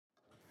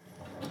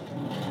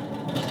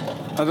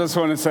I just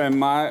want to say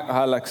my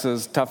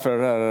Hilux's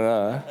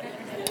tougher.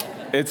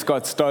 It's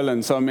got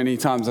stolen so many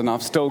times and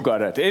I've still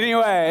got it.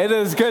 Anyway, it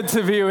is good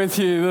to be with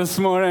you this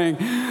morning.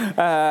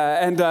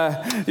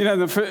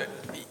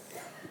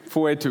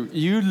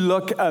 You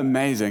look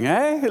amazing,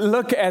 eh?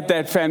 Look at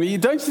that family.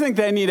 Don't you think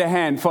they need a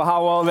hand for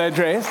how well they're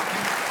dressed?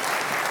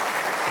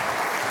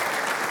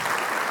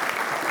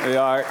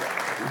 Yeah,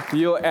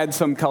 you'll add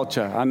some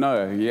culture. I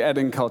know, you're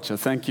adding culture.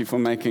 Thank you for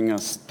making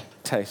us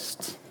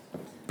taste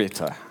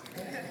better.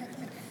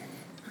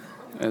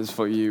 As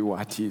for you,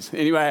 whiteys.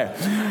 Anyway.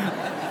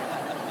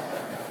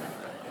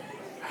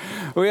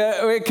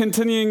 We're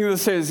continuing the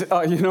series.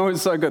 Oh, you know,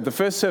 it's so good. The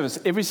first service,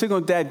 every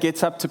single dad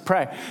gets up to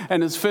pray.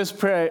 And his first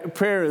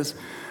prayer is,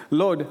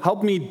 Lord,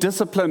 help me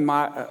discipline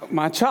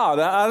my child.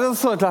 I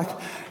just thought, like,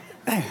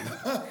 hey,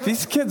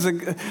 these kids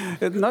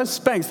are, no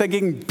spanks, they're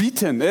getting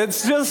beaten.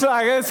 It's just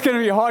like, it's going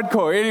to be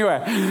hardcore. Anyway,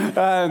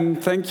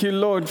 thank you,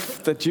 Lord,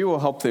 that you will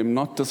help them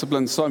not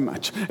discipline so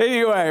much.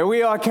 Anyway,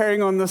 we are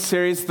carrying on this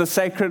series, The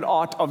Sacred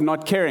Art of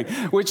Not Caring,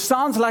 which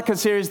sounds like a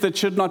series that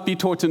should not be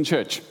taught in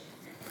church.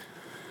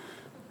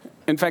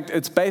 In fact,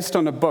 it's based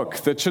on a book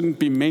that shouldn't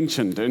be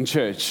mentioned in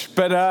church.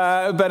 But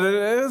it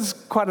is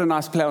quite a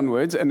nice play on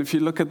words. And if you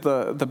look at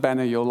the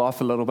banner, you'll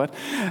laugh a little bit.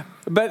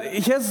 But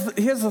here's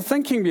the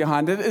thinking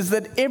behind it, is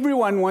that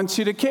everyone wants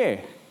you to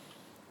care.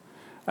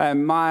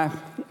 My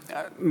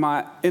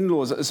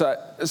in-laws,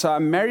 so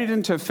I'm married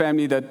into a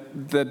family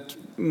that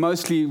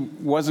mostly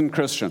wasn't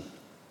Christian.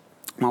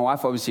 My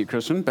wife, obviously, a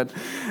Christian, but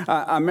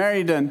I'm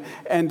married and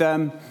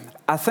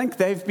I think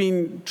they've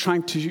been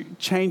trying to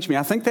change me.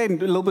 I think they're a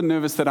little bit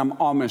nervous that I'm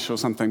Amish or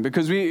something,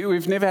 because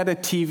we've never had a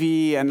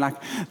TV, and like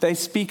they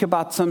speak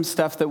about some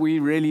stuff that we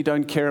really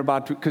don't care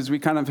about, because we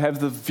kind of have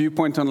the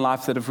viewpoint on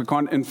life that if we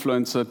can't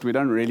influence it, we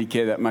don't really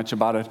care that much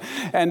about it.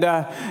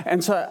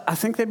 And so I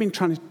think they've been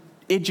trying to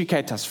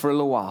educate us for a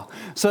little while.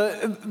 So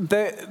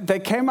they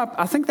came up,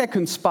 I think they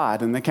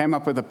conspired, and they came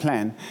up with a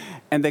plan,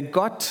 and they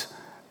got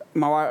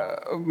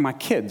my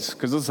kids,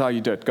 because this is how you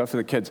do it, go for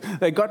the kids.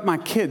 They got my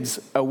kids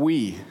a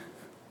Wii.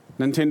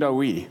 Nintendo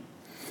Wii.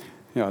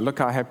 Yeah, look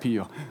how happy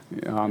you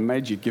are. I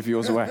made you give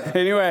yours away.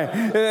 Anyway,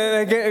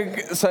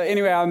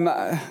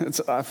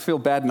 I feel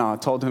bad now. I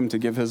told him to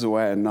give his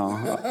away, and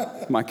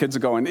now my kids are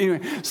going.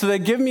 Anyway, so they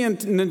give me a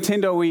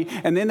Nintendo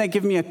Wii, and then they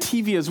give me a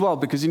TV as well,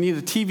 because you need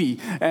a TV.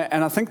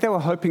 And I think they were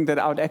hoping that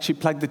I would actually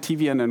plug the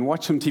TV in and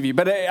watch some TV,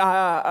 but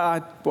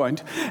I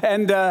won't.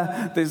 And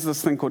there's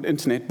this thing called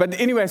internet. But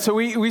anyway, so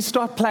we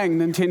start playing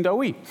Nintendo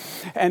Wii,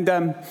 and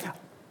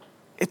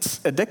it's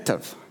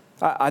addictive.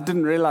 I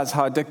didn't realize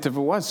how addictive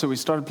it was, so we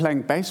started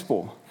playing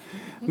baseball.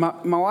 My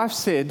wife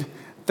said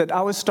that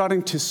I was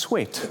starting to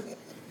sweat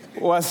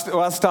whilst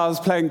I was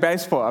playing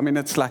baseball. I mean,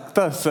 it's like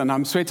this, and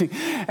I'm sweating.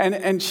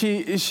 And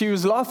she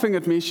was laughing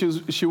at me.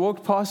 She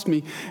walked past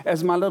me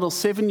as my little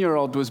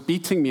 7-year-old was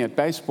beating me at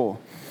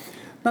baseball.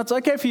 Now, it's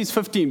okay if he's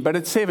 15, but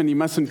at 7, he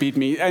mustn't beat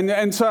me.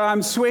 And so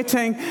I'm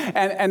sweating,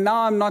 and now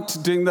I'm not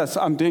doing this.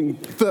 I'm doing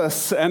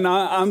this, and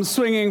I'm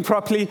swinging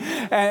properly.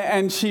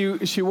 And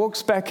she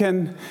walks back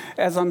in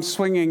as I'm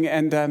swinging,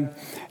 and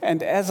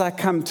as I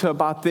come to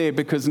about there,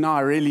 because now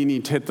I really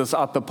need to hit this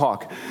out the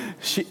park,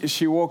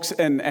 she walks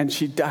in, and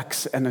she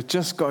ducks, and it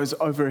just goes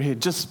over her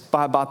head, just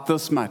by about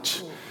this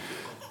much.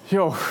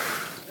 Yo.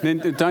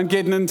 Don't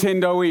get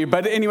Nintendo Wii.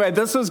 But anyway,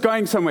 this is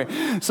going somewhere.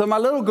 So my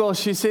little girl,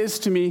 she says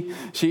to me,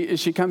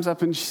 she comes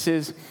up and she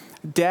says,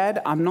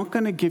 Dad, I'm not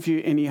going to give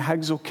you any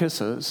hugs or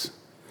kisses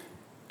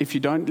if you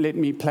don't let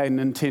me play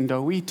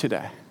Nintendo Wii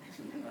today.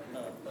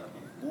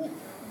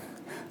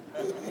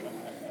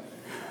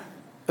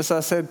 So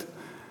I said,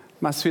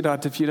 my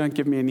sweetheart, if you don't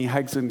give me any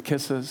hugs and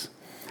kisses,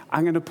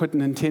 I'm going to put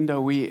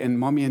Nintendo Wii in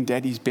Mommy and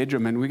Daddy's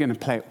bedroom, and we're going to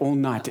play all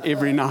night,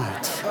 every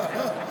night.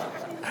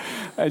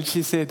 And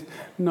she said,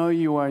 no,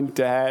 you won't,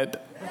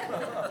 Dad.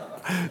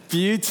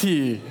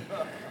 Beauty.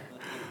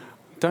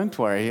 Don't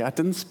worry, I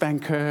didn't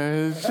spank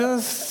her.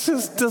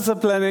 Just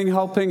disciplining,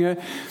 helping her.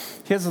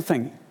 Here's the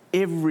thing.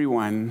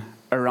 Everyone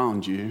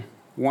around you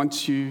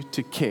wants you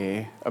to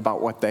care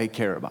about what they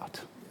care about.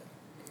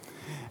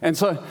 And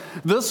so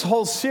this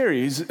whole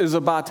series is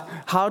about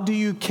how do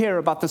you care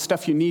about the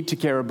stuff you need to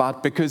care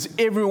about, because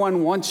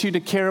everyone wants you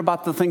to care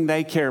about the thing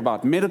they care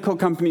about. Medical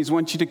companies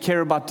want you to care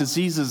about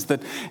diseases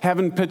that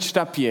haven't pitched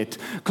up yet.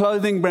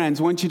 Clothing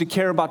brands want you to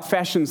care about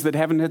fashions that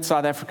haven't hit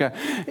South Africa.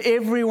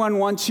 Everyone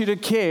wants you to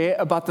care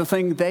about the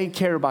thing they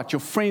care about. Your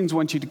friends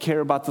want you to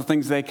care about the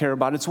things they care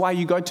about. It's why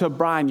you go to a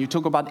braai and you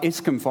talk about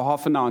Eskom for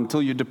half an hour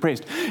until you're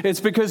depressed. It's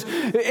because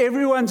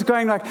everyone's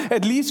going like,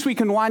 at least we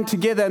can whine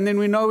together, and then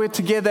we know we're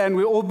together, and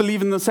we all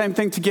believe in the same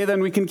thing together,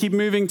 and we can keep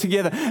moving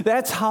together.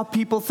 That's how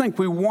people think.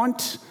 We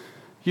want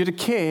you to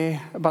care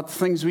about the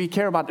things we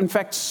care about. In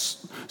fact,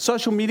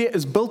 social media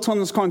is built on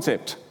this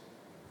concept.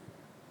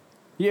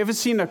 You ever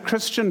seen a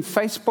Christian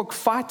Facebook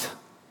fight?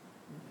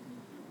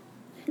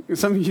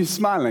 Some of you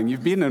smiling.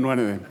 You've been in one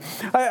of them.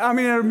 I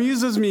mean, it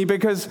amuses me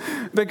because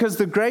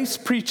the grace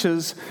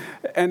preachers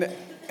and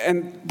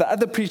and the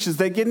other preachers,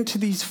 they get into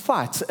these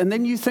fights, and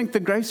then you think the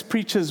grace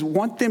preachers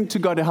want them to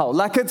go to hell.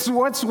 Like, it's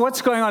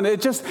what's going on?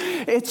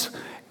 It's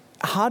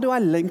how do I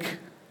link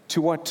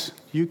to what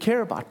you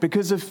care about?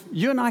 Because if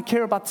you and I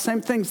care about the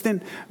same things,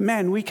 then,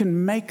 man, we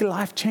can make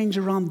life change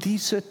around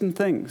these certain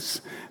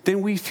things.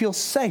 Then we feel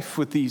safe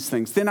with these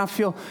things. Then I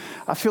feel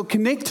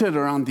connected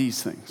around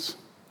these things.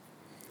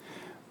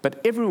 But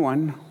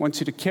everyone wants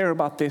you to care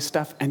about their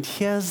stuff, and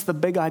here's the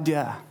big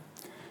idea.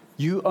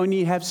 You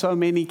only have so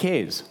many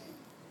cares.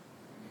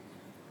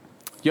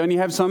 You only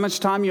have so much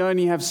time. You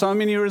only have so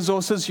many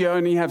resources. You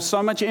only have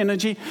so much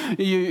energy.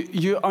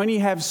 You only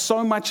have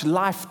so much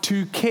life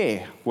to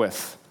care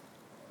with.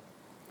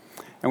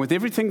 And with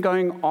everything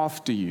going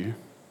after you,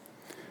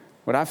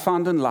 what I've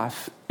found in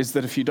life is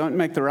that if you don't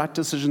make the right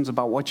decisions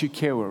about what you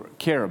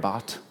care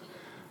about,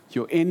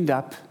 you'll end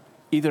up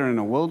either in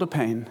a world of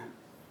pain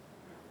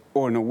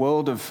or in a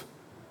world of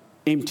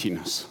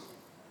emptiness.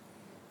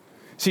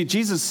 See,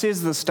 Jesus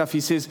says this stuff. He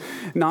says,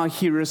 now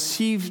he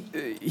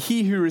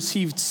who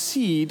received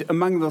seed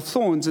among the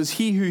thorns is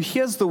he who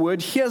hears the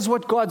word, hears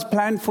what God's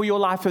plan for your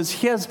life is,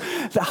 hears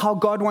how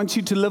God wants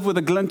you to live with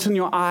a glint in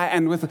your eye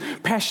and with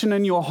passion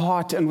in your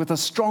heart and with a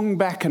strong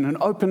back and an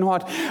open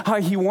heart,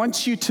 how he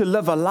wants you to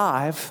live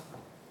alive.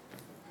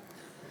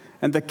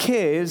 And the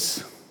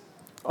cares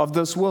of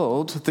this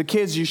world, the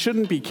cares you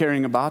shouldn't be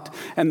caring about,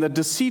 and the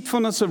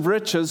deceitfulness of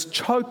riches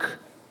choke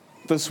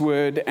this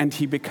word, and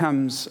he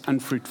becomes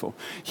unfruitful.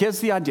 Here's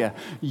the idea.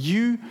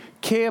 You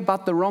care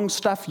about the wrong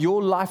stuff,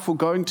 your life will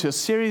go into a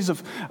series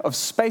of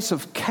space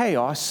of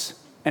chaos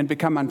and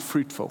become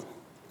unfruitful.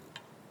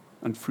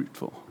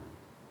 Unfruitful.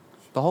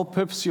 The whole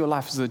purpose of your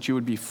life is that you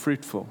would be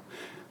fruitful.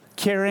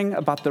 Caring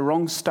about the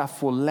wrong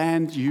stuff will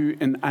land you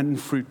in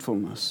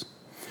unfruitfulness.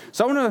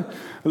 So I want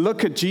to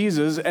look at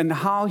Jesus and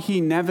how he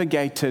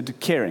navigated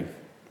caring.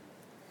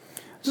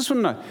 I just want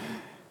to know,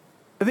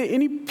 are there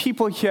any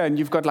people here, and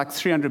you've got like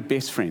 300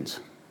 best friends?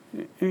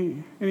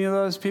 Any of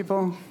those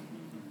people?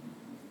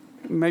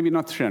 Maybe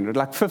not 300,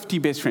 like 50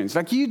 best friends.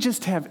 Like you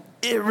just have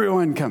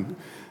everyone come.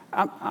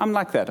 I'm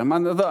like that. Am I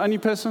the only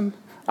person?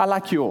 I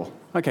like you all.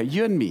 Okay,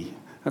 you and me.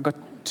 I've got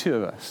two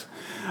of us.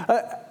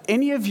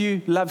 Any of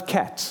you love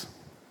cats?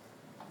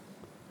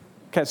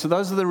 Okay, so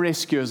those are the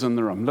rescuers in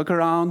the room. Look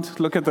around.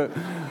 Look at the...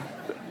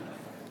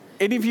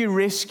 Any of you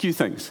rescue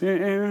things?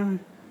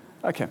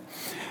 Okay.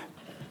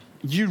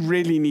 You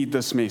really need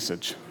this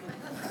message.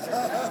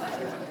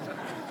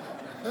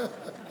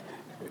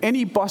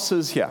 Any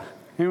bosses here?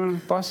 Anyone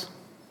boss?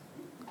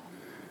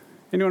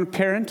 Anyone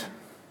parent?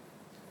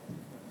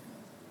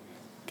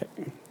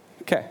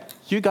 Okay.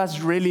 You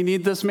guys really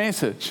need this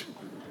message.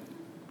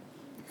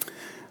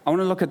 I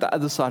want to look at the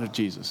other side of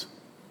Jesus.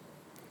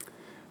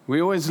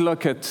 We always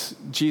look at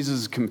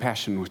Jesus'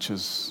 compassion, which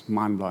is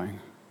mind-blowing.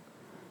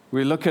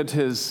 We look at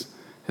his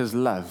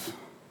love.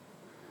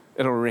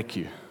 It'll wreck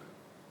you.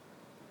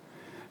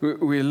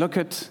 We look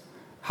at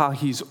how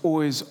he's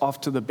always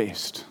after the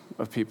best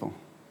of people.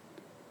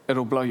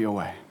 It'll blow you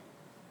away.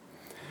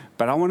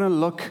 But I want to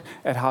look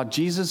at how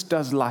Jesus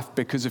does life,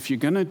 because if you're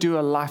going to do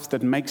a life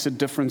that makes a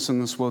difference in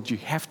this world, you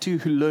have to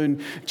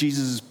learn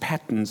Jesus'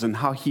 patterns and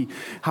how he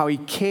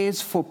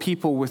cares for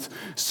people with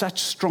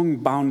such strong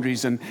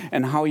boundaries, and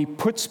how he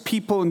puts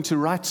people into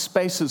right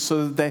spaces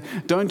so that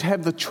they don't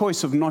have the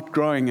choice of not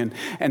growing,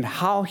 and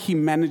how he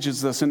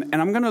manages this. And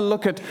I'm going to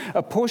look at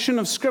a portion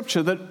of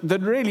Scripture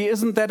that really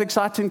isn't that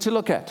exciting to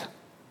look at,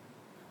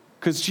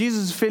 because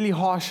Jesus is fairly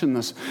harsh in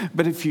this.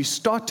 But if you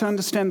start to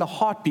understand the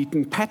heartbeat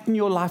and pattern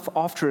your life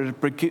after it,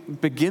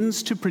 it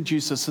begins to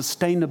produce a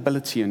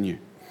sustainability in you.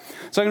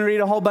 So I'm going to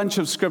read a whole bunch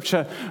of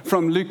scripture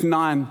from Luke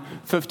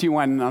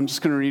 9:51. I'm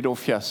just going to read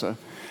off here.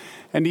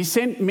 And he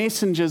sent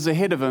messengers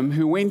ahead of him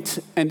who went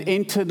and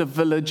entered a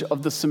village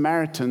of the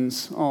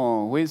Samaritans.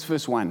 Oh, where's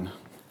verse 1?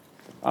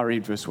 I'll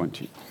read verse 1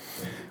 to you.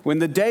 When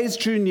the days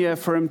drew near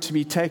for him to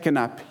be taken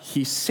up,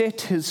 he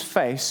set his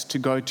face to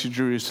go to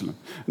Jerusalem.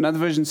 Another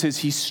version says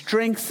he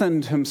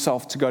strengthened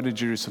himself to go to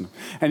Jerusalem.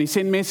 And he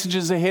sent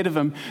messengers ahead of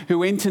him who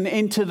went and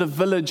entered a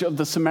village of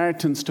the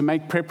Samaritans to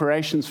make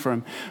preparations for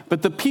him.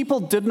 But the people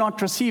did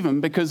not receive him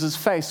because his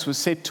face was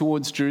set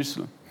towards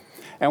Jerusalem.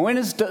 And when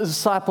his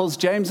disciples,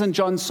 James and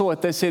John, saw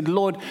it, they said,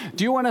 Lord,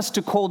 do you want us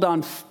to call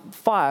down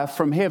fire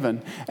from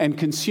heaven and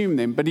consume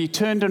them? But he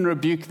turned and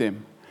rebuked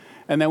them.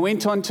 And they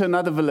went on to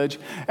another village.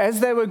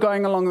 As they were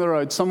going along the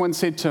road, someone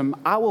said to him,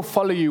 I will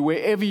follow you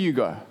wherever you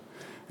go.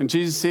 And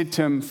Jesus said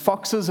to him,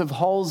 foxes have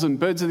holes and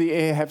birds of the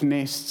air have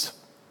nests,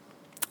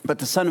 but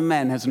the Son of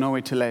Man has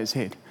nowhere to lay his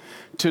head.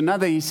 To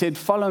another he said,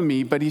 follow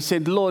me. But he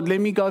said, Lord, let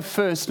me go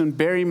first and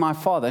bury my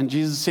father. And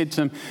Jesus said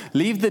to him,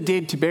 leave the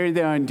dead to bury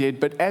their own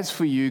dead, but as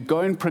for you,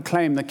 go and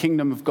proclaim the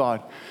kingdom of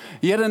God.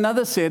 Yet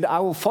another said, I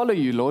will follow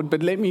you, Lord,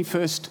 but let me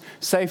first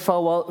say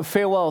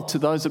farewell to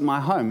those at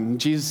my home. And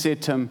Jesus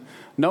said to him,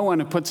 no one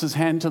who puts his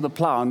hand to the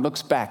plow and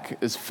looks back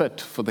is fit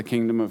for the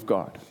kingdom of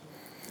God.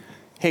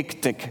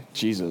 Hectic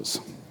Jesus.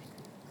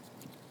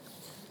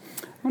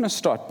 I want to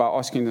start by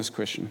asking this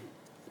question.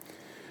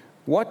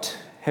 What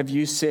have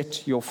you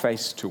set your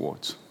face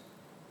towards?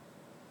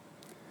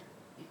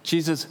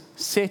 Jesus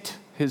set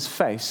his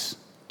face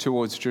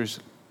towards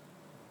Jerusalem.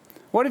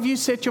 What have you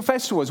set your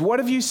face towards? What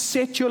have you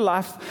set your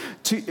life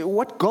to?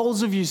 What goals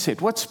have you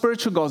set? What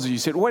spiritual goals have you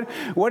set?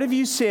 What have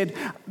you said,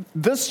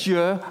 this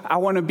year I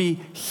want to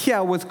be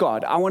here with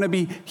God. I want to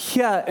be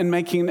here and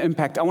making an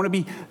impact. I want to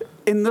be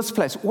in this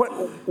place.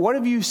 What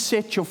have you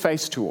set your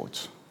face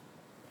towards?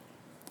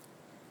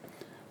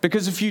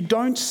 Because if you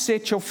don't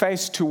set your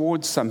face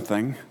towards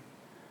something,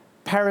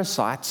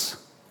 parasites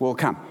will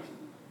come.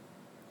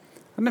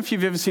 I don't know if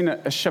you've ever seen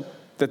a ship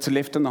that's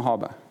left in the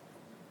harbor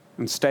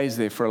and stays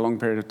there for a long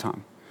period of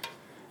time.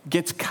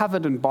 Gets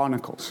covered in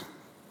barnacles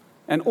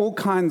and all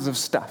kinds of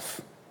stuff.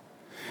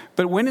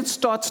 But when it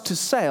starts to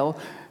sail,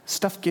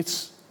 stuff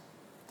gets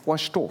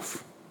washed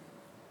off.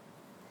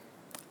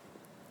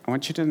 I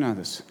want you to know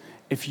this.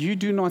 If you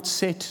do not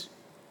set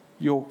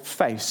your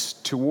face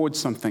towards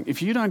something, if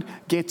you don't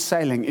get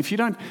sailing, if you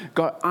don't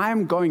go,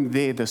 I'm going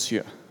there this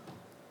year,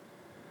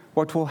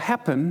 what will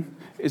happen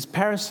is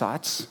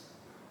parasites,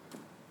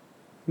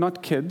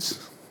 not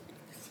kids,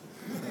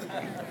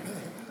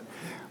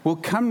 will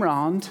come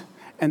round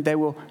and they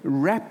will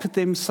wrap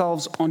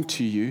themselves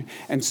onto you,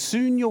 and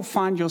soon you'll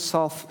find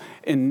yourself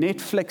in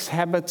Netflix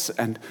habits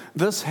and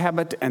this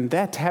habit and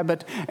that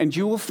habit, and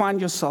you will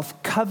find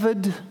yourself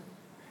covered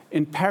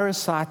in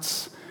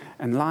parasites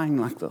and lying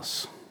like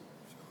this.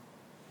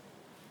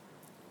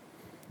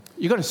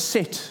 You've got to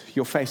set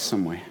your face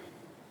somewhere.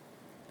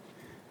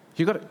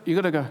 You've got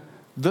to go,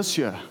 this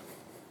year,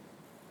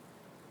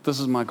 this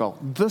is my goal.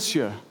 This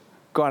year,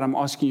 God, I'm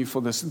asking you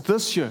for this.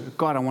 This year,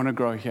 God, I want to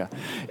grow here.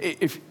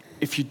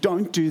 If you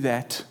don't do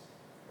that,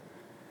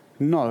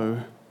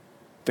 know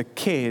the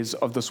cares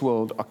of this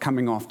world are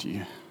coming after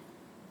you.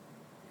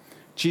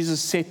 Jesus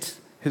set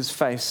his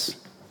face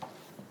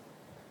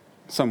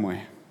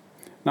somewhere.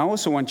 Now, I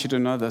also want you to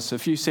know this.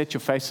 If you set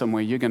your face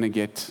somewhere, you're going to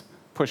get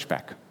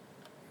pushback.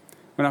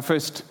 When I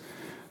first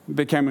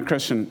became a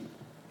Christian,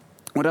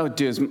 what I would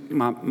do is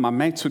my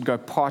mates would go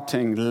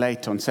partying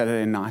late on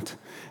Saturday night,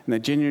 and they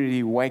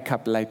generally wake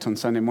up late on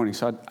Sunday morning.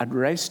 So I'd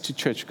race to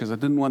church because I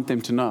didn't want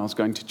them to know I was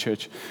going to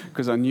church,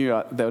 because I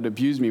knew they would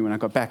abuse me when I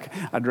got back.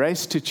 I'd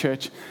race to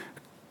church,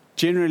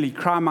 generally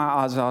cry my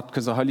eyes out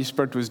because the Holy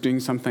Spirit was doing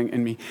something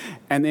in me,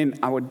 and then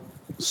I would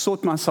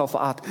sort myself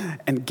out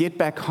and get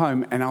back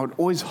home, and I would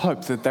always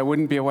hope that they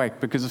wouldn't be awake,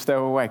 because if they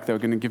were awake, they were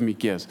going to give me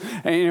gears.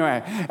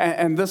 Anyway,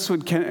 and this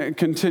would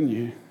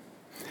continue.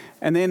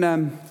 And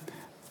then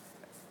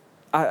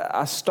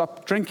I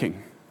stopped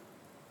drinking.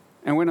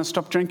 And when I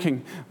stopped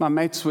drinking, my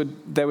mates would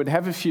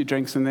have a few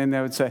drinks, and then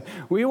they would say,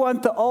 we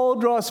want the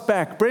old Ross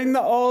back. Bring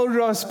the old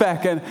Ross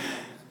back. And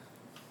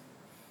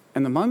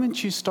the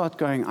moment you start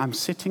going, I'm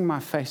setting my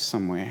face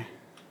somewhere,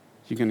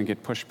 you're going to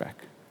get pushback.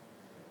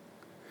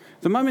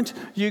 The moment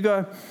you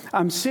go,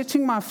 I'm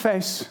setting my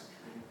face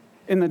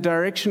in the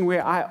direction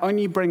where I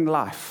only bring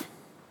life,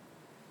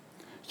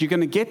 you're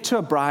going to get to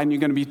a braai, and you're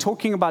going to be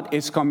talking about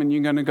Eskom, and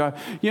you're going to go,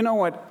 you know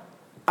what?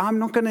 I'm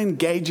not going to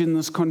engage in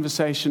this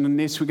conversation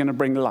unless we're going to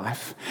bring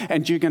life,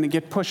 and you're going to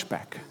get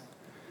pushback.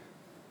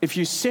 If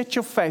you set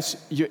your face,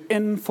 you're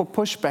in for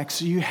pushback,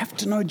 so you have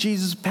to know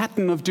Jesus'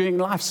 pattern of doing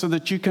life so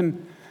that you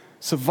can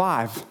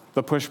survive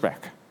the pushback.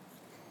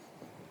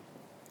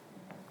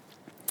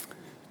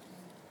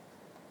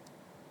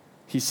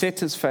 He set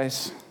his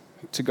face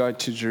to go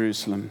to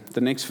Jerusalem. The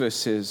next verse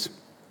says,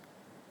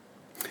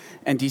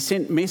 and he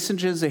sent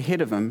messengers ahead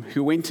of him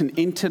who went and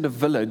entered a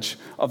village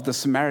of the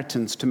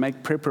Samaritans to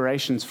make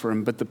preparations for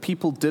him, but the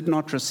people did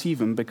not receive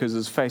him because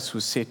his face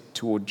was set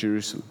toward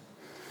Jerusalem.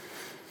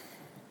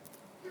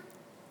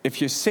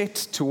 If you're set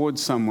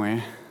towards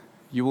somewhere,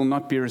 you will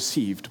not be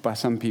received by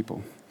some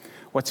people.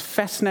 What's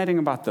fascinating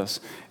about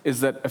this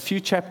is that a few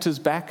chapters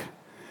back,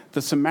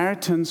 the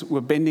Samaritans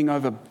were bending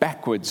over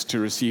backwards to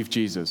receive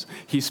Jesus.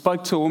 He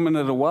spoke to a woman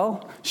at a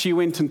well. She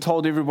went and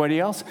told everybody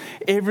else.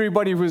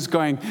 Everybody was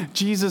going,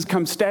 Jesus,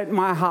 come stay at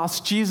my house.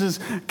 Jesus,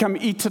 come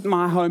eat at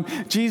my home.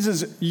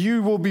 Jesus,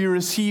 you will be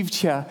received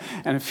here.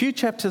 And a few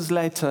chapters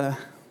later,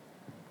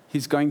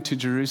 he's going to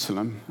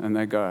Jerusalem, and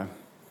they go,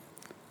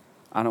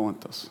 I don't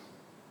want this.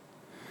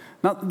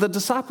 Now, the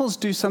disciples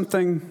do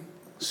something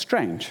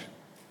strange.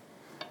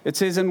 It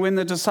says, and when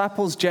the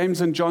disciples, James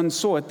and John,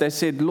 saw it, they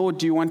said, Lord,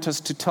 do you want us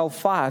to tell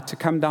fire to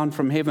come down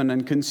from heaven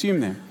and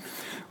consume them?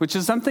 Which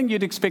is something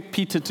you'd expect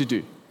Peter to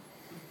do.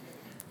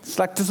 It's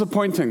like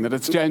disappointing that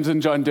it's James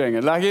and John doing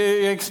it. Like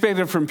you expect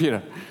it from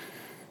Peter.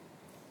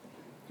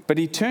 But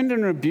he turned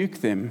and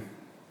rebuked them,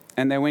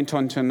 and they went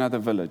on to another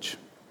village.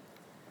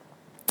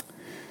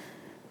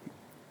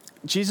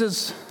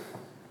 Jesus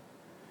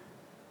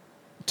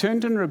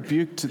turned and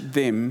rebuked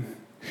them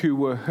who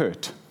were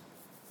hurt.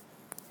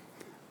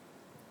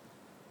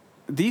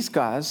 These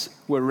guys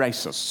were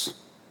racists.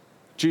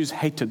 Jews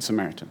hated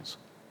Samaritans.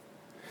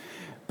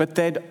 But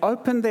they'd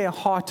opened their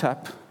heart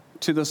up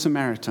to the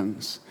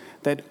Samaritans.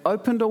 They'd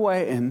opened a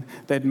way in.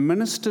 They'd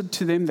ministered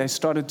to them. They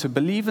started to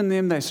believe in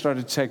them. They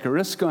started to take a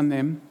risk on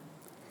them.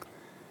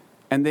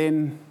 And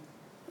then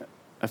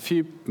a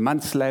few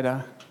months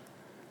later,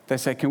 they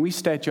say, can we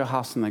stay at your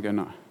house? And they go,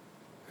 no.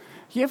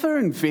 You ever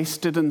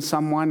invested in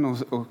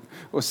someone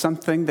or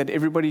something that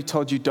everybody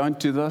told you, don't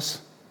do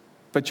this,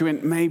 but you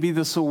went, maybe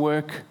this will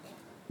work,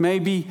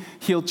 maybe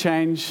he'll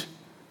change?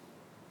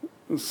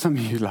 Some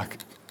of you like...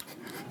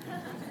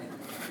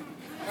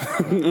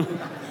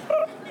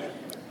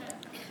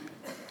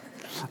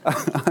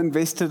 I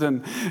invested in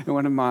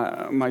one of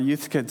my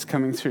youth kids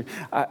coming through.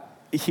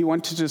 He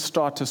wanted to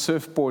start a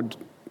surfboard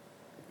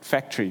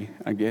factory,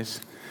 I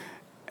guess.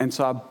 And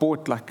so I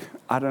bought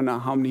I don't know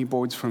how many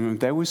boards from him.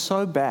 They were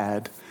so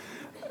bad.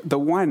 The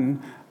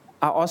one,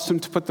 I asked him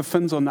to put the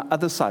fins on the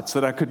other side so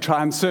that I could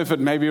try and surf it.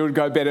 Maybe it would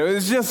go better.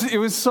 It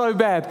was so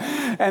bad.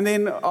 And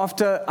then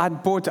after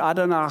I'd bought, I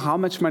don't know how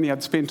much money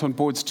I'd spent on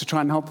boards to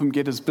try and help him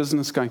get his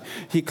business going,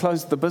 he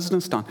closed the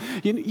business down.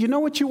 You know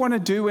what you want to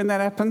do when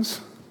that happens?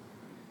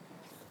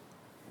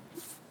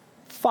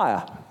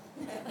 Fire.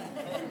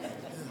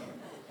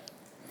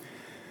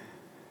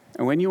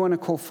 And when you want to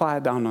call fire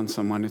down on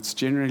someone, it's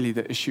generally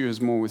the issue is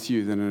more with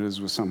you than it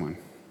is with someone.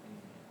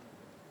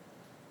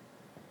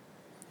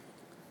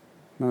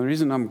 Now, the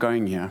reason I'm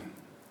going here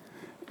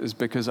is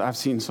because I've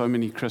seen so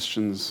many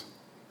Christians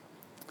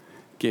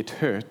get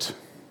hurt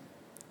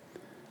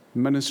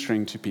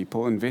ministering to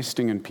people,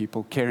 investing in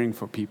people, caring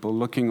for people,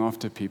 looking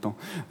after people.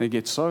 They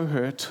get so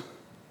hurt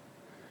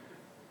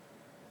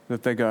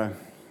that they go,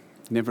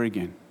 never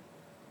again.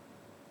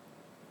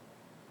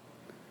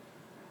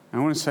 I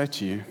want to say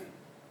to you,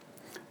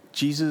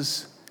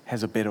 Jesus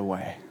has a better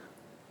way.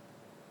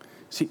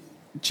 See,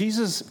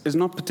 Jesus is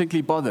not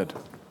particularly bothered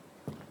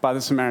by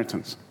the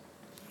Samaritans.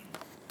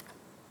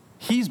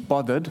 He's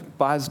bothered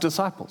by his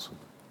disciples.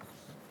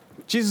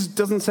 Jesus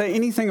doesn't say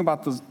anything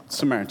about the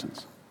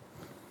Samaritans.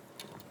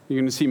 You're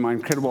going to see my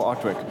incredible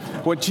artwork.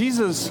 What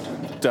Jesus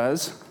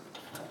does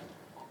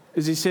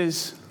is he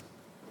says,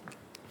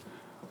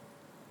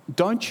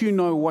 don't you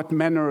know what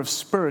manner of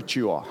spirit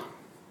you are?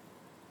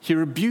 He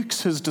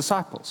rebukes his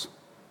disciples.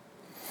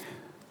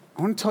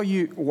 I want to tell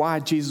you why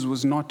Jesus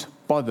was not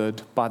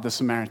bothered by the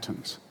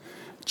Samaritans.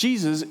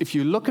 Jesus, if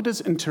you look at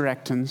his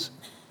interactions,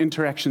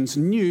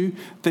 knew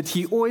that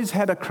he always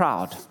had a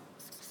crowd.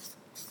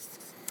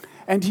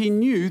 And he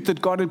knew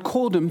that God had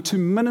called him to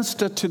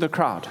minister to the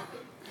crowd.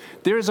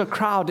 There is a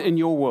crowd in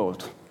your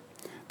world.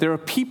 There are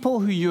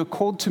people who you are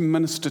called to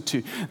minister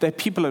to. They're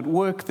people at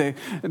work, they're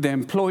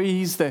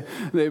employees, they're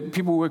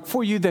people who work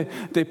for you,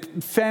 they're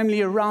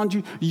family around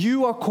you.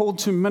 You are called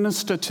to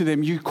minister to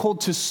them. You're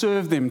called to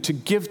serve them, to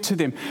give to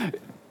them.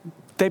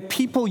 They're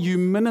people you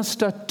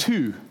minister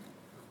to.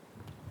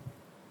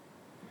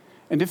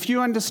 And if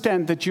you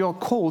understand that you are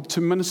called to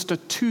minister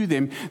to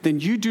them, then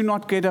you do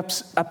not get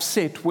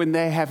upset when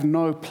they have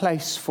no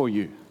place for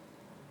you.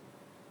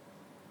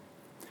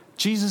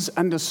 Jesus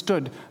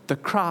understood the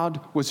crowd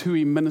was who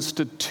he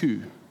ministered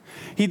to.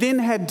 He then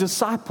had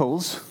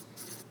disciples,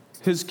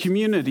 his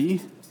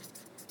community,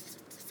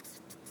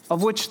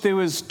 of which there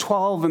was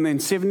 12 and then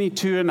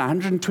 72 and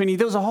 120.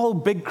 There was a whole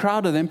big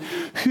crowd of them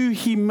who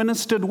he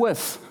ministered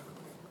with.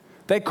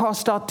 They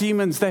cast out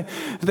demons.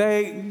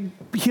 They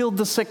healed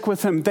the sick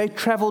with him. They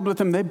traveled with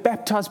him. They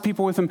baptized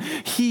people with him.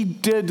 He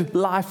did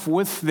life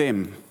with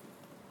them.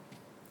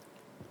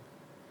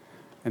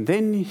 And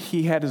then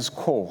he had his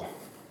call.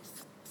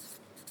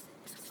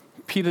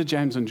 Peter,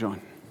 James, and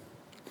John.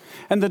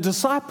 And the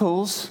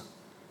disciples,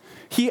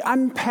 he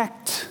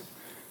unpacked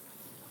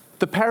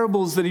the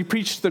parables that he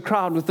preached to the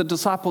crowd with the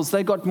disciples.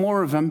 They got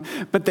more of him,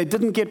 but they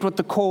didn't get what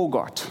the call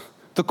got.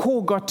 The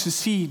call got to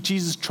see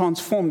Jesus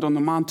transformed on the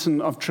mountain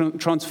of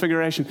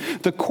transfiguration.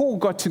 The call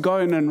got to go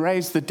in and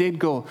raise the dead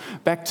girl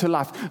back to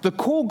life. The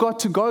call got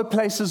to go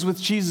places with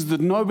Jesus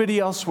that nobody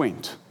else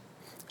went.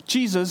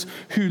 Jesus,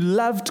 who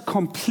loved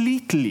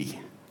completely.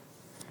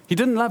 He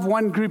didn't love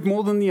one group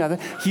more than the other.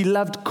 He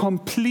loved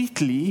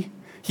completely.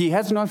 He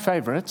has no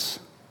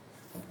favorites.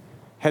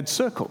 Had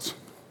circles.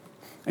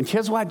 And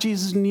here's why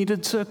Jesus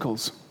needed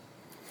circles.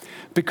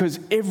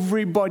 Because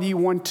everybody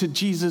wanted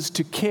Jesus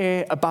to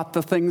care about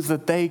the things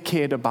that they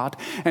cared about.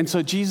 And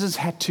so Jesus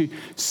had to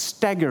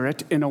stagger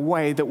it in a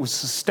way that was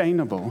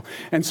sustainable.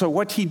 And so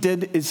what he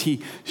did is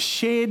he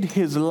shared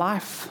his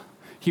life.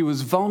 He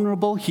was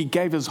vulnerable. He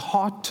gave his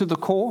heart to the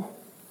core.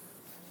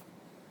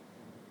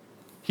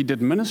 He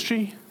did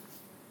ministry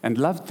and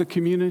loved the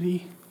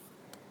community,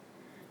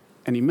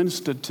 and he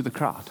ministered to the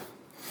crowd.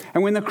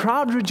 And when the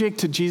crowd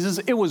rejected Jesus,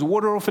 it was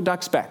water off a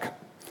duck's back.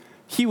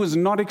 He was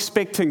not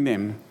expecting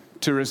them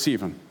to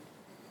receive him.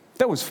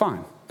 That was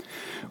fine.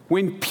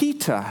 When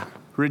Peter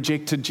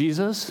rejected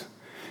Jesus,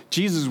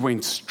 Jesus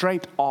went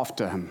straight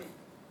after him.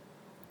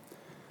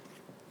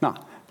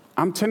 Now,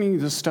 I'm telling you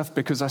this stuff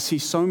because I see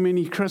so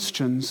many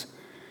Christians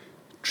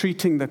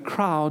treating the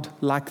crowd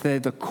like they're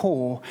the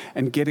core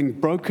and getting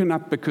broken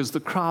up because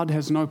the crowd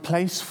has no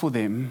place for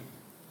them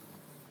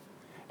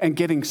and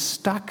getting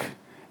stuck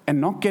and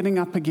not getting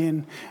up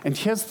again. And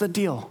here's the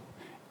deal.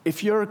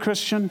 If you're a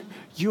Christian,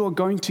 you are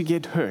going to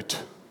get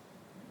hurt.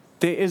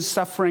 There is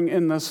suffering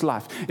in this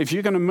life. If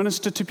you're going to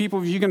minister to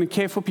people, if you're going to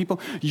care for people,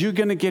 you're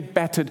going to get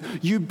battered.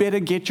 You better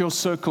get your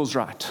circles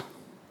right.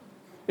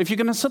 If you're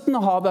going to sit in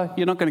the harbor,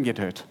 you're not going to get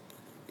hurt.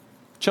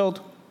 Chilled.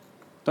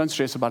 Don't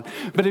stress about it.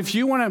 But if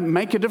you want to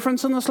make a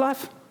difference in this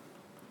life,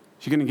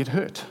 you're going to get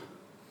hurt.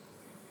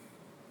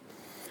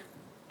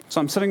 So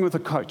I'm sitting with a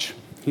coach.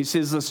 He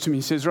says this to me.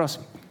 He says, Ross,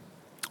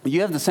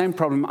 you have the same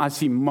problem I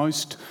see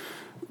most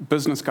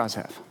business guys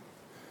have.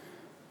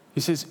 He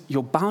says,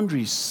 your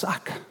boundaries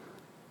suck.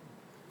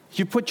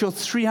 You put your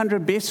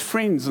 300 best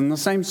friends in the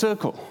same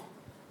circle.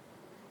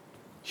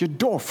 You're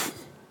dwarf.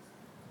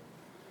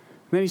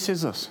 Then he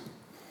says this.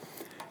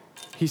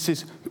 He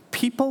says,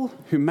 people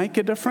who make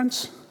a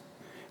difference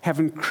have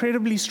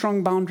incredibly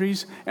strong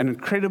boundaries and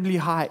incredibly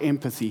high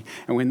empathy.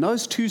 And when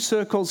those two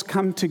circles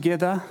come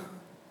together,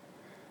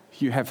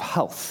 you have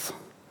health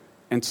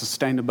and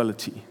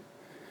sustainability.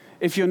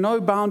 If you're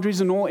no boundaries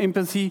and all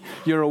empathy,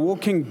 you're a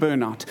walking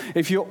burnout.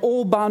 If you're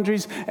all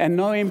boundaries and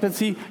no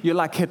empathy, you're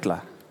like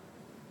Hitler.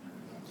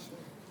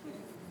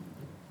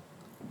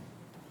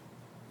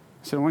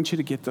 I said, I want you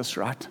to get this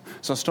right.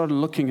 So I started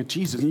looking at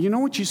Jesus. And you know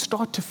what you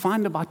start to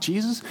find about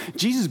Jesus?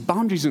 Jesus'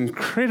 boundaries are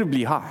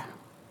incredibly high.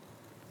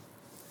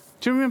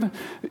 Do you remember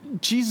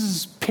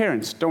Jesus'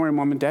 parents? Don't worry,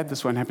 mom and dad,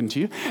 this won't happen to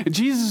you.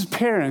 Jesus'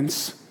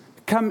 parents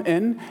come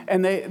in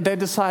and they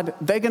decide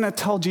they're going to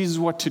tell Jesus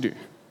what to do.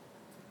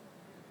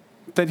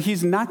 That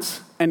he's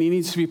nuts and he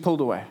needs to be pulled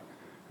away.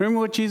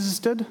 Remember what Jesus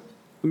did?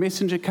 The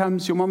messenger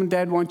comes, your mom and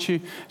dad want you.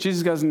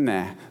 Jesus goes,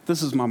 nah,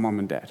 this is my mom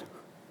and dad.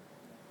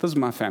 This is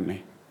my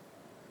family.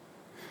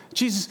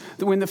 Jesus,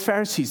 when the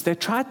Pharisees, they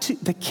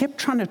kept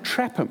trying to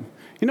trap him.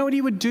 You know what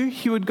he would do?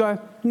 He would go,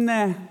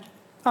 nah,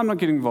 I'm not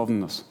getting involved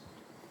in this.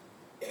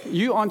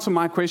 You answer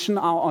my question,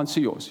 I'll answer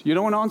yours. You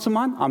don't want to answer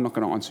mine? I'm not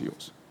going to answer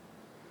yours.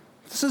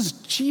 This is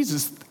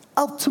Jesus'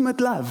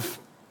 ultimate love.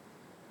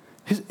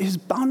 His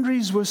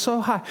boundaries were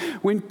so high.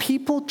 When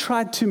people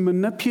tried to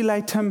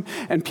manipulate him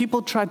and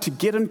people tried to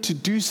get him to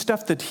do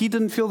stuff that he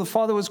didn't feel the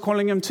Father was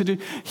calling him to do,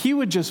 he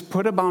would just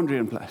put a boundary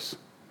in place.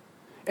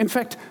 In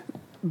fact,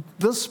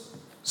 this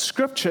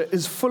scripture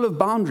is full of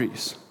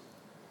boundaries.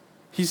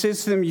 He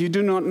says to them, you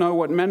do not know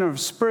what manner of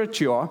spirit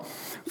you are,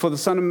 for the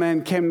Son of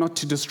Man came not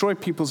to destroy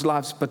people's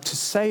lives, but to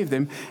save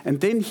them. And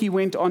then he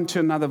went on to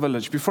another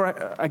village.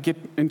 Before I get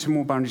into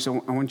more boundaries, I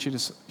want you to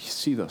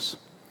see this.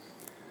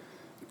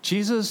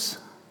 Jesus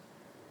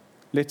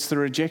lets the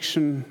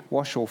rejection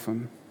wash off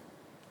him,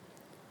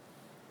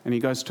 and he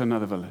goes to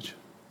another village.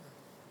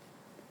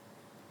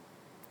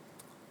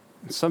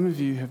 And some of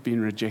you have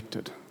been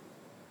rejected,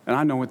 and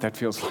I know what that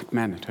feels like.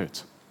 Man, it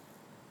hurts.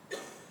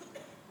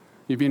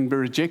 You've been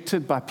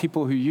rejected by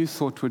people who you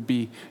thought you'd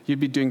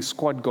be doing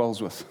squad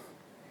goals with.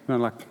 You know,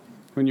 like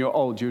when you're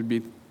old, you'd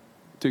be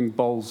doing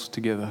bowls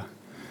together.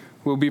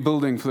 We'll be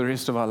building for the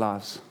rest of our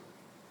lives.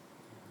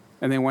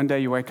 And then one day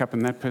you wake up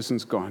and that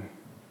person's gone.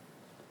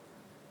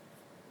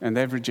 And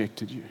they've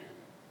rejected you.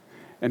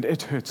 And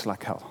it hurts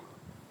like hell.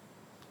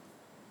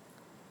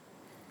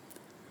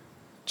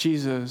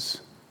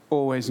 Jesus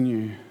always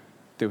knew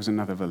there was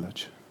another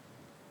village.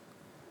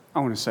 I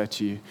want to say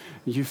to you,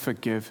 you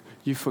forgive,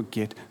 you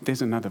forget,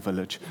 there's another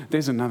village,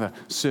 there's another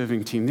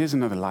serving team, there's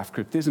another life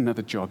group, there's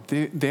another job,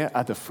 there are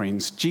other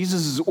friends.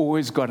 Jesus has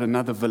always got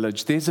another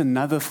village. There's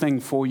another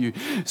thing for you.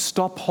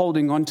 Stop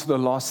holding on to the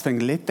last thing.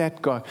 Let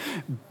that go.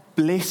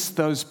 Bless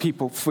those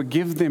people.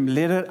 Forgive them.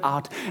 Let it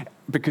out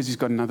because he's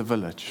got another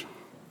village.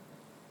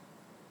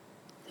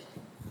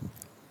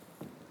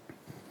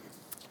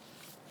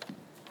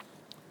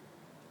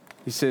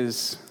 It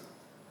says,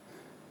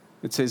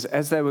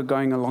 as they were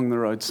going along the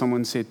road,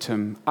 someone said to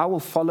him, I will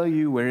follow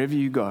you wherever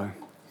you go.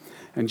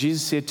 And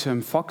Jesus said to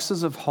him,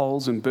 foxes have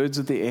holes and birds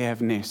of the air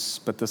have nests,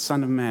 but the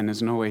Son of Man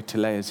has nowhere to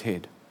lay his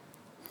head.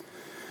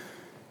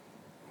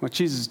 What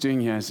Jesus is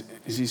doing here is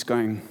he's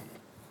going,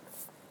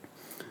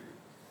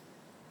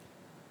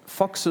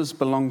 foxes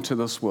belong to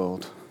this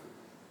world.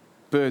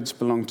 Birds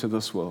belong to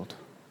this world.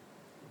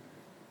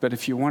 But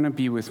if you want to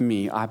be with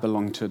me, I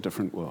belong to a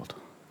different world.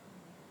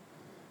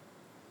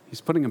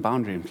 He's putting a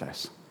boundary in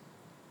place.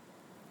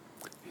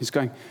 He's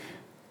going,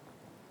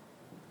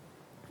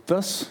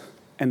 this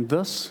and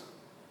this,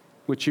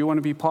 which you want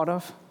to be part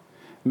of,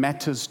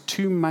 matters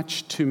too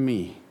much to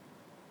me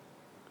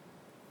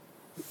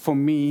for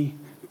me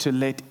to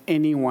let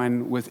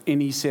anyone with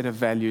any set of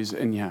values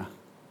in here.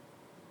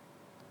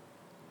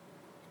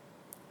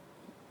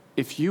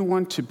 If you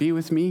want to be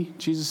with me,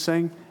 Jesus is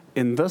saying,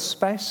 in this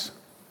space,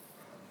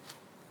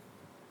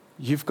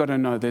 you've got to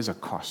know there's a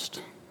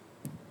cost.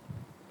 I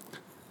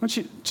want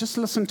you just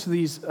listen to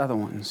these other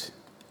ones.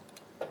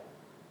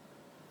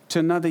 To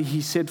another,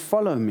 he said,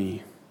 follow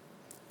me.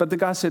 But the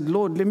guy said,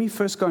 Lord, let me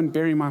first go and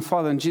bury my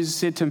father. And Jesus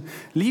said to him,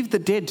 leave the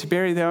dead to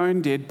bury their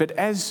own dead. But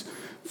as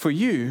for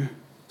you,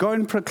 go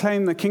and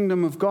proclaim the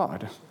kingdom of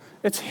God.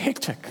 It's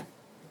hectic.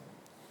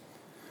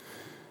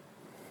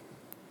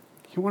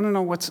 You want to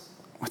know what's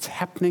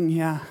happening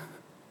here?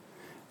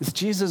 Is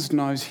Jesus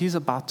knows he's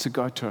about to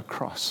go to a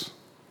cross.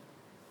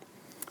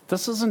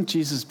 This isn't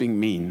Jesus being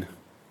mean.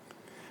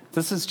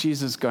 This is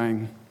Jesus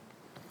going,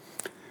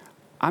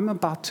 I'm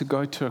about to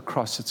go to a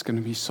cross. It's going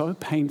to be so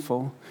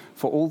painful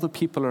for all the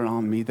people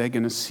around me. They're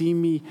going to see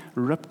me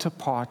ripped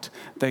apart.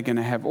 They're going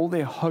to have all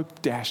their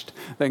hope dashed.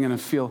 They're going to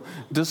feel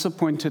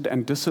disappointed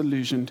and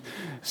disillusioned.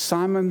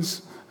 Simon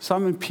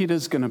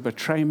Peter's going to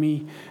betray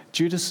me.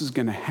 Judas is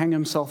going to hang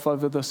himself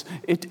over this.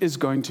 It is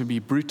going to be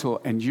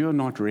brutal, and you're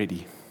not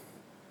ready.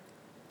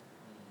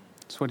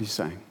 That's what he's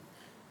saying.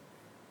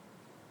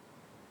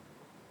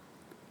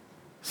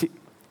 See,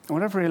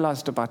 what I've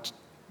realized about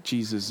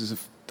Jesus is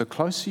if the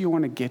closer you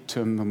want to get to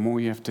him, the more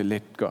you have to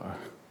let go.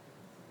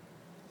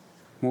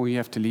 More you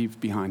have to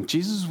leave behind.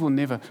 Jesus will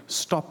never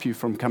stop you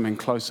from coming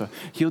closer.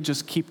 He'll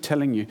just keep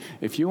telling you,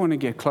 if you want to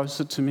get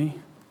closer to me,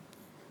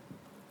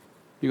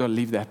 you got to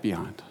leave that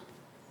behind.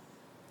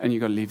 And you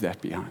got to leave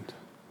that behind.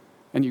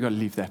 And you got to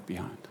leave that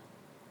behind.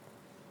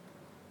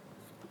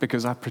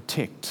 Because I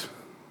protect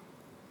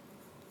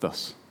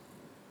this.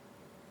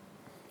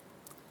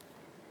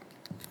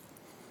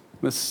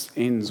 This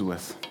ends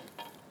with,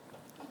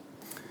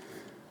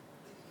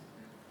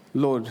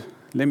 Lord,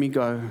 let me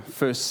go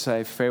first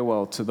say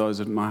farewell to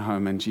those at my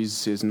home. And Jesus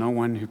says, no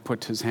one who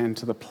put his hand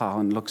to the plow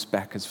and looks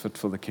back is fit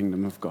for the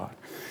kingdom of God.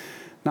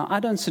 Now,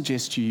 I don't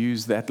suggest you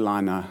use that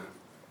liner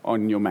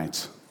on your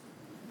mates.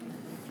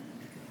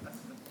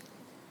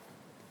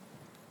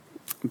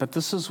 But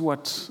this is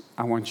what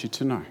I want you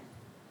to know.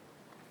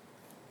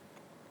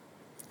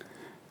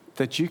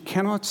 That you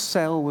cannot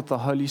sail with the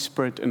Holy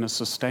Spirit in a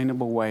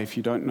sustainable way if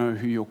you don't know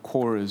who your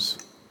core is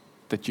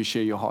that you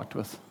share your heart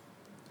with.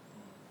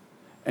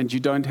 And you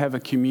don't have a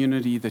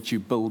community that you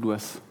build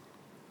with.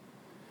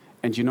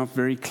 And you're not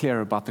very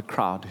clear about the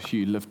crowd who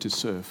you live to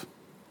serve.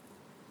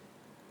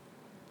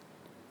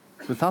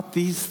 Without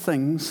these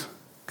things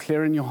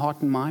clear in your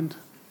heart and mind,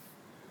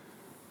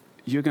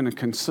 you're going to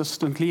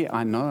consistently,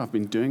 I know I've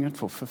been doing it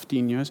for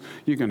 15 years,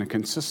 you're going to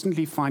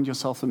consistently find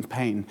yourself in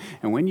pain.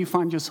 And when you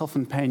find yourself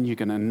in pain, you're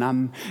going to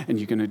numb and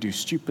you're going to do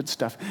stupid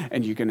stuff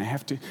and you're going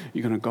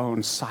to go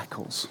on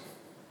cycles.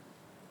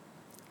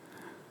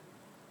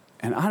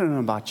 And I don't know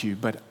about you,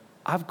 but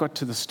I've got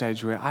to the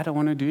stage where I don't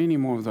want to do any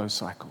more of those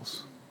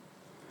cycles.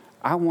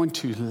 I want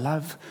to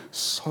love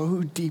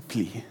so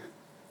deeply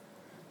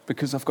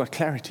because I've got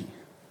clarity.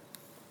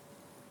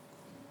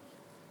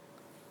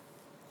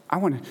 I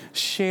want to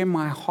share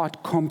my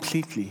heart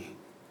completely.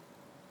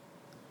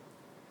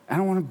 And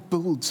I want to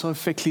build so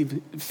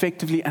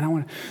effectively, and I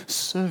want to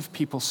serve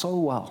people so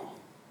well.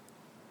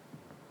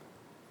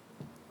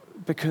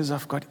 Because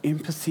I've got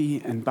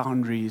empathy and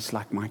boundaries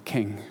like my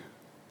king.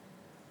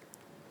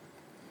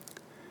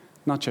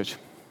 Now, church,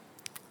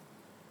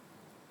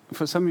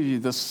 for some of you,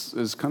 this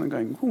is kind of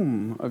going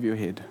boom over your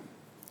head.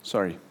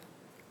 Sorry.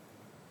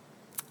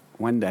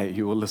 One day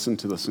you will listen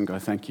to this and go,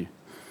 thank you.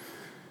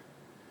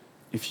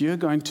 If you're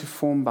going to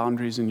form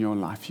boundaries in your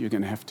life, you're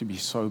going to have to be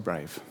so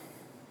brave.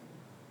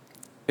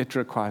 It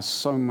requires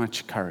so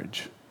much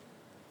courage,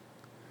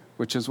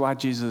 which is why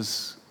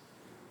Jesus,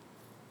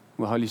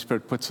 the Holy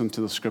Spirit puts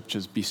into the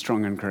scriptures, be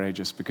strong and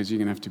courageous, because you're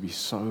going to have to be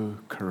so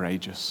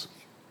courageous.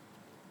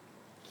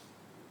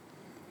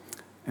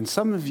 And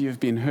some of you have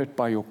been hurt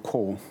by your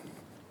call.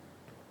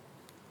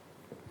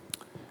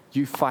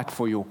 You fight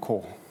for your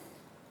call.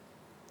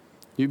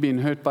 You've been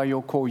hurt by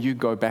your call, you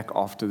go back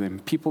after them.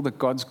 People that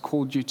God's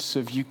called you to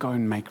serve, you go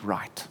and make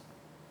right.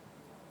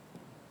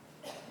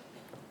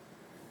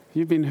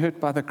 You've been hurt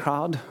by the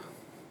crowd,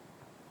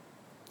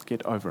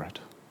 get over it.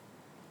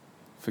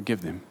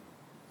 Forgive them.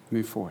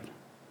 Move forward.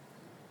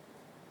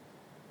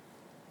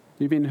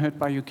 You've been hurt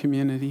by your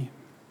community,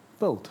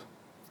 build.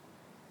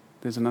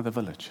 There's another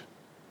village.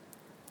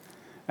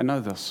 And know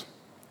this,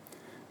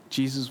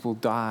 Jesus will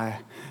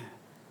die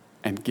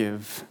and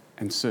give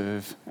and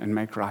serve and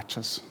make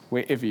righteous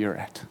wherever you're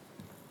at.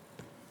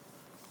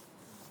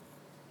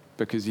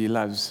 Because he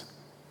loves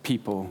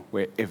people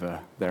wherever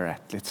they're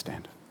at. Let's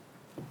stand.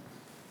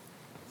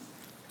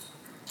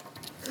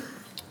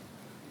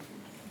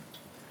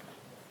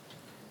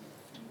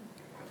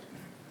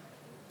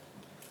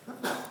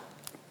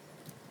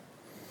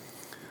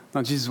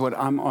 Now, Jesus, what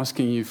I'm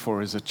asking you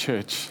for is a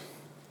church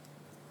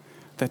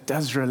that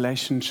does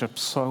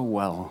relationships so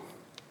well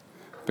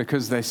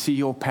because they see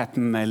your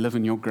pattern, they live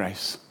in your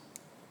grace.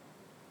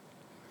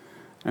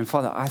 And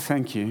Father, I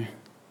thank you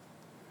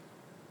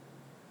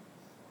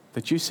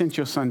that you sent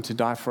your Son to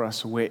die for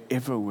us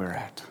wherever we're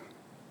at.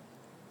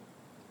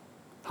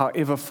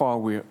 However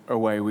far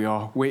away we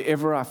are,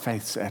 wherever our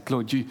faith's at.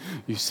 Lord, you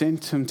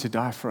sent him to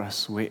die for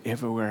us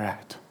wherever we're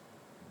at.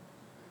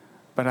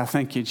 But I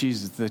thank you,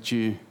 Jesus, that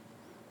you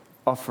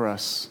offer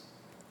us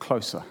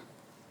closer.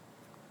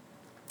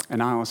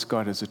 And I ask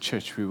God, as a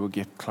church, we will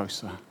get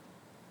closer.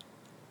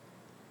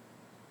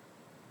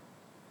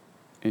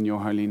 In your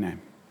holy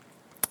name.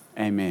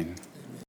 Amen.